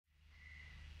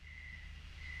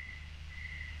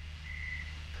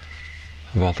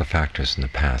Of all the factors in the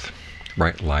path,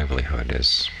 right livelihood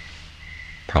is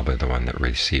probably the one that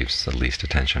receives the least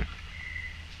attention.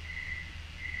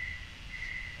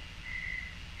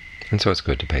 And so it's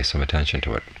good to pay some attention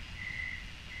to it.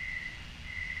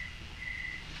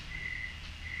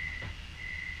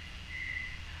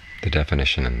 The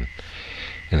definition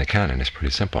in the canon is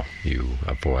pretty simple. You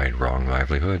avoid wrong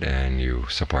livelihood and you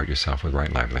support yourself with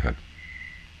right livelihood.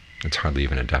 It's hardly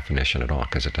even a definition at all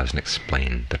because it doesn't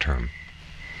explain the term.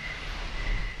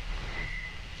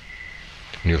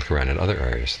 When you look around at other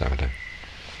areas, though, the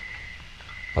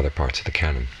other parts of the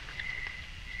canon,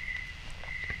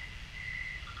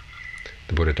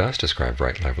 the Buddha does describe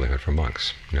right livelihood for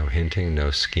monks. No hinting, no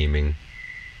scheming,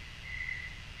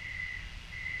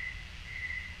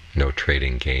 no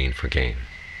trading gain for gain.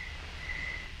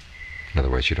 In other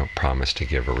words, you don't promise to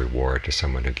give a reward to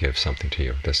someone who gives something to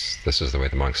you. This is the way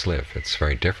the monks live. It's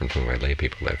very different from the way lay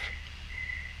people live.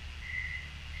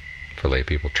 For lay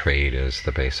people, trade is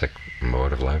the basic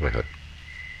mode of livelihood.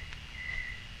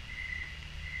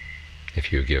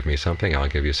 If you give me something, I'll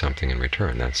give you something in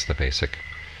return. That's the basic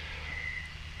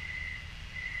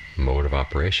mode of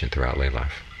operation throughout lay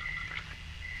life.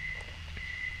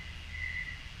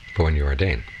 But when you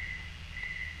ordain,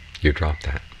 you drop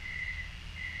that.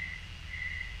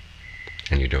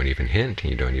 And you don't even hint,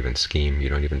 and you don't even scheme, you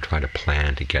don't even try to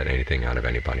plan to get anything out of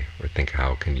anybody, or think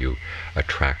how can you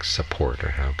attract support,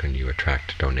 or how can you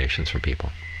attract donations from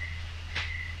people.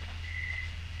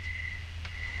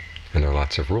 And there are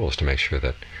lots of rules to make sure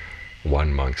that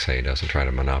one monk, say, doesn't try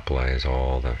to monopolize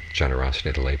all the generosity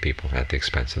of the lay people at the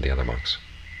expense of the other monks.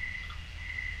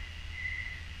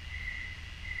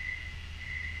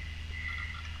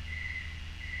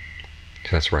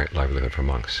 So that's right livelihood for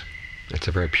monks. It's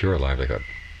a very pure livelihood.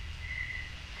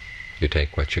 You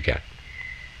take what you get.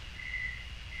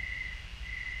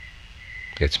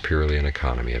 It's purely an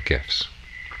economy of gifts.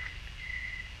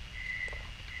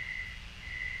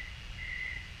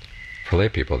 For lay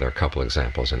people, there are a couple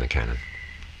examples in the canon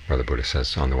where the Buddha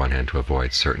says, on the one hand, to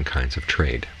avoid certain kinds of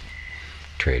trade.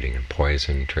 Trading in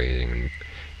poison, trading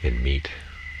in meat.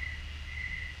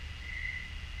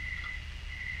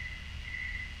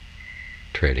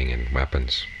 Trading in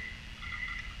weapons,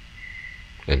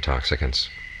 intoxicants,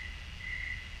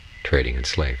 trading in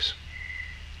slaves.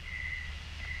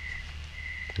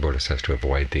 The Buddha says to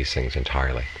avoid these things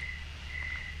entirely.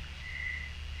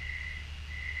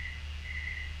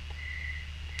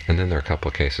 And then there are a couple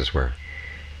of cases where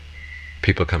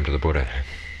people come to the Buddha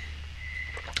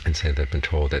and say they've been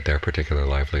told that their particular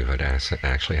livelihood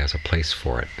actually has a place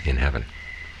for it in heaven.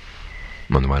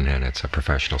 On the one hand, it's a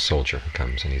professional soldier who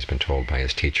comes and he's been told by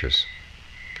his teachers,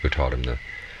 who taught him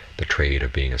the trade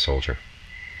of being a soldier,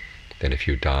 that if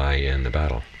you die in the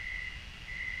battle,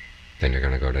 then you're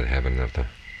going to go to the heaven of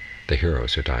the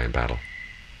heroes who die in battle.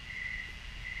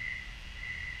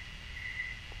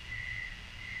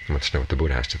 And let's know what the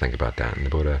Buddha has to think about that. And the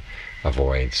Buddha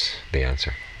avoids the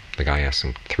answer. The guy asks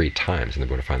him 3 times, and the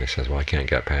Buddha finally says, well, I can't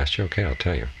get past you. Okay, I'll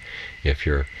tell you. If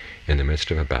you're in the midst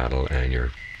of a battle and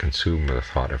you're consumed with the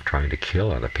thought of trying to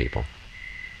kill other people,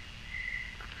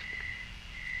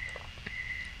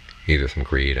 either from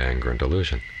greed, anger, and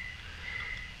delusion,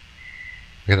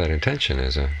 that intention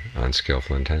is an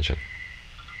unskillful intention.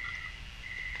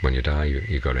 When you die,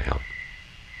 you go to hell.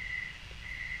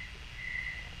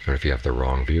 Or if you have the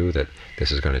wrong view that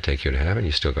this is going to take you to heaven,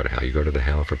 you still go to hell. You go to the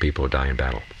hell for people who die in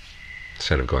battle.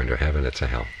 Instead of going to heaven, it's a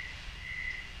hell.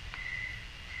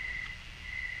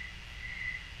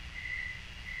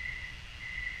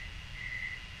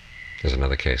 There's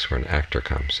another case where an actor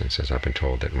comes and says, I've been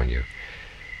told that when you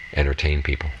entertain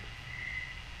people,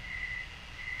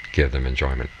 give them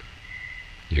enjoyment,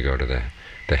 you go to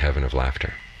the heaven of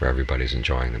laughter, where everybody's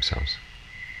enjoying themselves.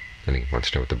 And he wants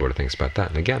to know what the Buddha thinks about that.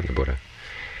 And again, the Buddha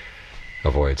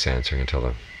avoids answering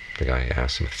until the guy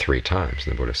asks him 3 times.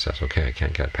 And the Buddha says, okay, I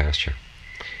can't get past you.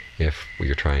 If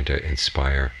you're trying to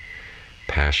inspire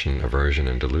passion, aversion,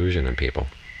 and delusion in people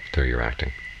through your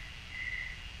acting,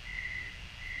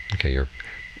 okay,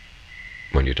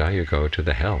 when you die, you go to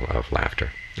the hell of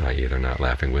laughter. I.e., they're not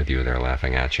laughing with you, they're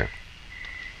laughing at you.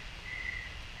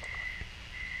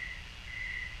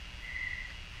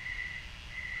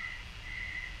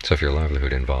 So if your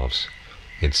livelihood involves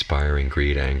inspiring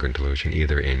greed, anger, and delusion,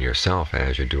 either in yourself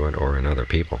as you do it or in other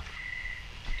people,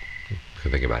 you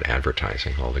can think about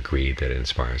advertising, all the greed that it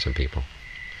inspires in people.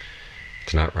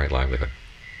 It's not right livelihood.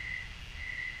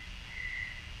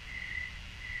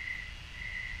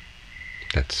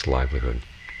 That's livelihood.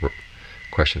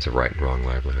 Questions of right and wrong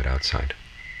livelihood outside.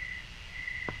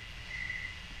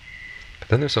 But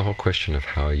then there's the whole question of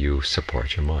how you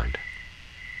support your mind.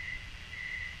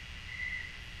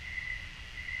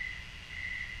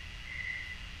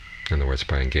 words,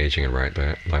 by engaging in right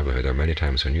livelihood, there are many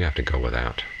times when you have to go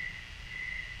without.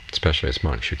 Especially as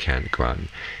monks, you can't go out and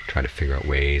try to figure out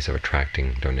ways of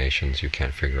attracting donations. You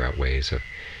can't figure out ways of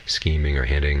scheming or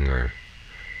hinting or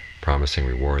promising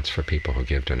rewards for people who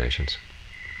give donations,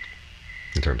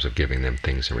 in terms of giving them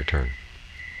things in return.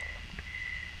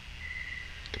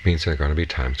 It means there are going to be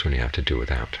times when you have to do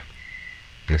without.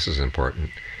 And this is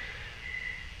important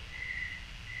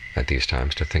at these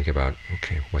times, to think about,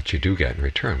 okay, what you do get in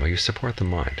return. Well, you support the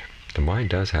mind. The mind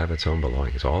does have its own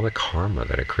belongings. All the karma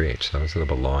that it creates, those are the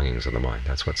belongings of the mind.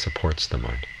 That's what supports the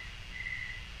mind.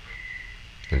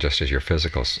 And just as your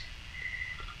physical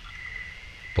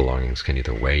belongings can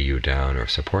either weigh you down or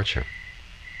support you,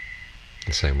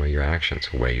 the same way your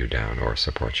actions weigh you down or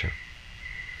support you.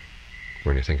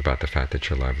 When you think about the fact that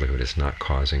your livelihood is not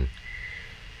placing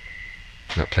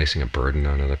a burden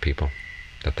on other people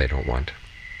that they don't want,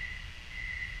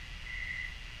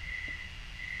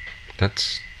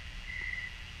 that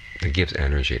gives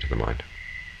energy to the mind.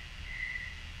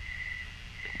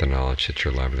 The knowledge that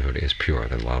your livelihood is pure,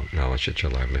 the knowledge that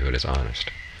your livelihood is honest.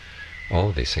 All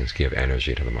of these things give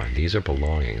energy to the mind. These are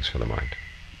belongings for the mind.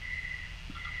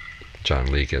 John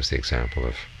Lee gives the example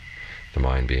of the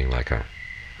mind being like a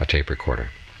tape recorder.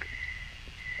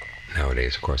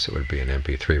 Nowadays, of course, it would be an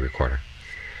MP3 recorder.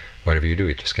 Whatever you do,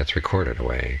 it just gets recorded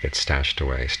away. It gets stashed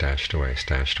away, stashed away,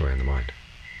 stashed away in the mind.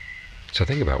 So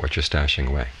think about what you're stashing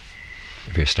away.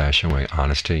 If you're stashing away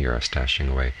honesty, you're stashing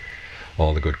away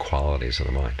all the good qualities of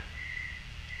the mind.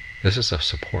 This is a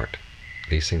support.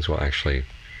 These things will actually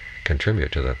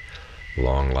contribute to the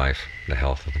long life, the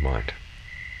health of the mind.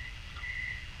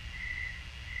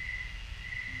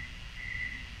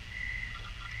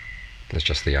 It's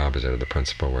just the opposite of the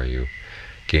principle where you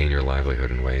gain your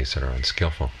livelihood in ways that are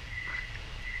unskillful.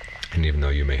 And even though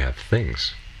you may have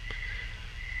things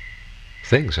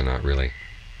are not really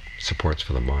supports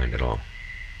for the mind at all.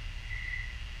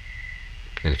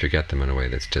 And if you get them in a way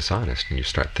that's dishonest, and you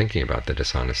start thinking about the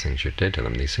dishonest things you did to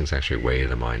them, these things actually weigh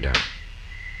the mind down.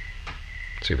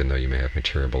 So even though you may have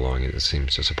material belonging that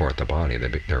seems to support the body,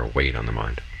 they're a weight on the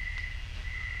mind.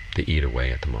 They eat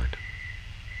away at the mind.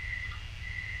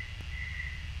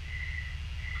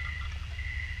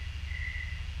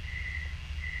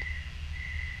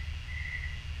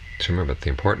 So remember, the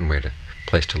important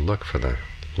place to look for the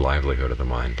livelihood of the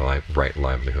mind, the right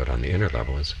livelihood on the inner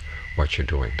level, is what you're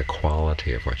doing, the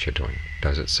quality of what you're doing.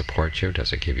 Does it support you?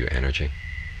 Does it give you energy?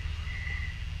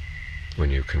 When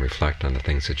you can reflect on the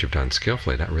things that you've done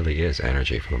skillfully, that really is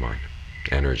energy for the mind,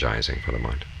 energizing for the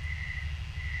mind.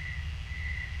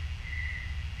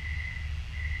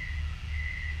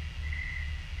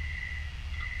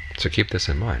 So keep this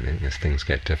in mind, and as things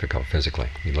get difficult physically.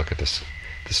 You look at the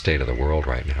state of the world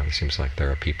right now, it seems like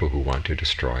there are people who want to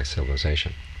destroy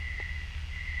civilization.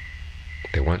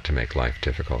 They want to make life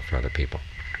difficult for other people.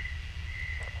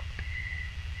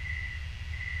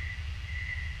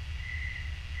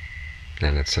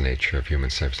 And it's the nature of human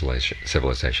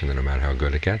civilization that no matter how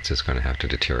good it gets, it's going to have to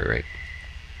deteriorate.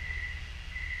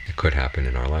 It could happen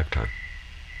in our lifetime.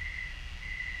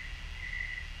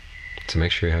 So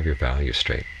make sure you have your values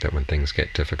straight, that when things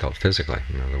get difficult physically,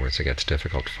 in other words, it gets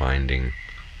difficult finding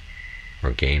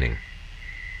or gaining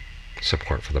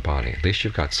support for the body, at least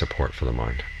you've got support for the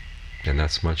mind. And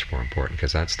that's much more important,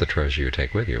 because that's the treasure you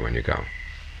take with you when you go.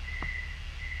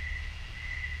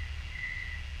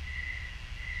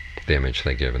 The image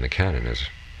they give in the canon is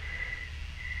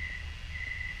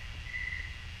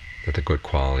that the good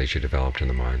qualities you developed in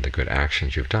the mind, the good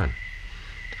actions you've done,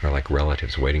 are like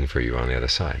relatives waiting for you on the other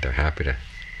side. They're happy to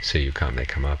see you come. They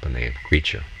come up and they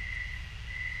greet you.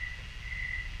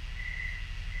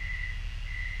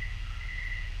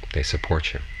 They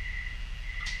support you.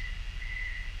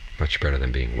 Much better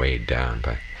than being weighed down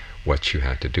by what you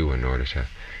had to do in order to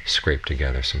scrape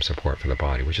together some support for the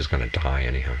body, which is going to die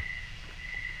anyhow.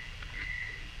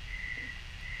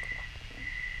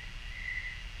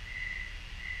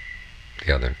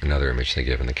 Another image they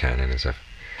give in the canon is of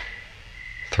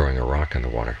throwing a rock in the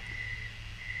water.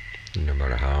 No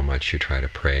matter how much you try to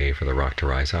pray for the rock to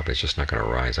rise up, it's just not going to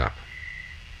rise up.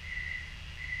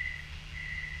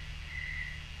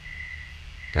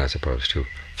 As opposed to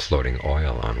floating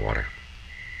oil on water.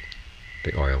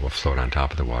 The oil will float on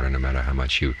top of the water. No matter how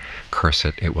much you curse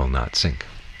it, it will not sink.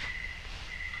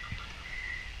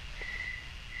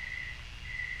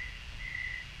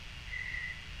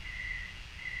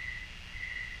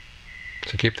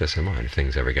 So keep this in mind if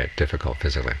things ever get difficult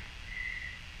physically.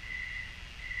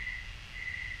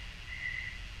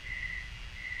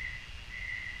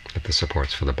 That the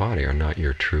supports for the body are not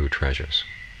your true treasures.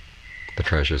 The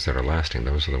treasures that are lasting,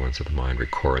 those are the ones that the mind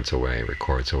records away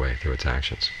through its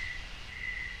actions.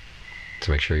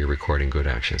 So make sure you're recording good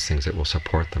actions, things that will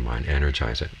support the mind,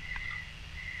 energize it,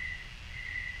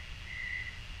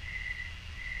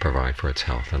 provide for its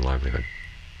health and livelihood.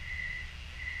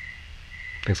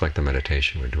 Things like the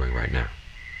meditation we're doing right now.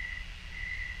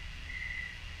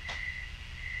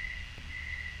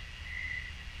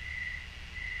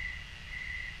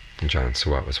 And John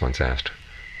Suwat was once asked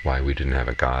why we didn't have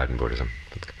a God in Buddhism.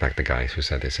 In fact, the guys who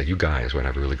said, they said, you guys would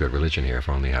have a really good religion here if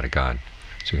only you had a God.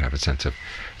 So you'd have a sense of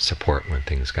support when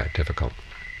things got difficult.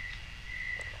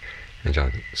 And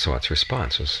John Suwat's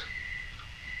response was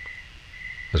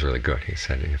really good. He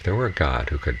said, if there were a God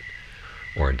who could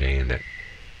ordain that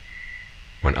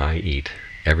when I eat,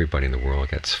 everybody in the world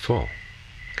gets full,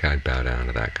 okay, I'd bow down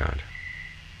to that God.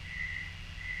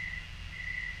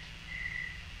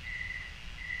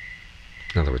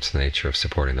 In other words, the nature of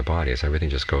supporting the body is everything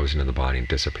just goes into the body and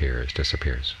disappears.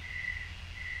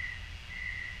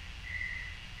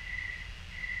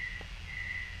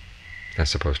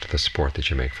 As opposed to the support that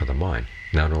you make for the mind.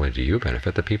 Not only do you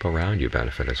benefit, the people around you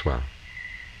benefit as well.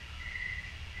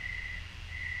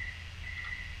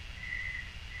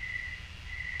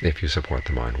 If you support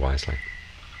the mind wisely.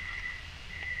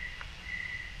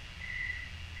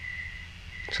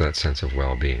 So that sense of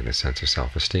well-being, the sense of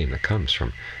self-esteem that comes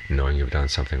from knowing you've done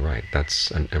something right,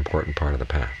 that's an important part of the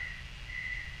path.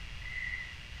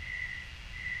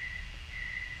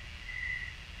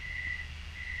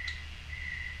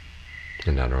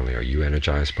 And not only are you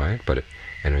energized by it, but it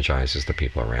energizes the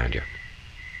people around you.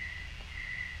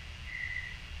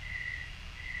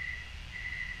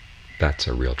 That's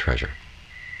a real treasure.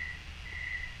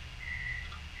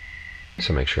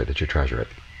 So make sure that you treasure it.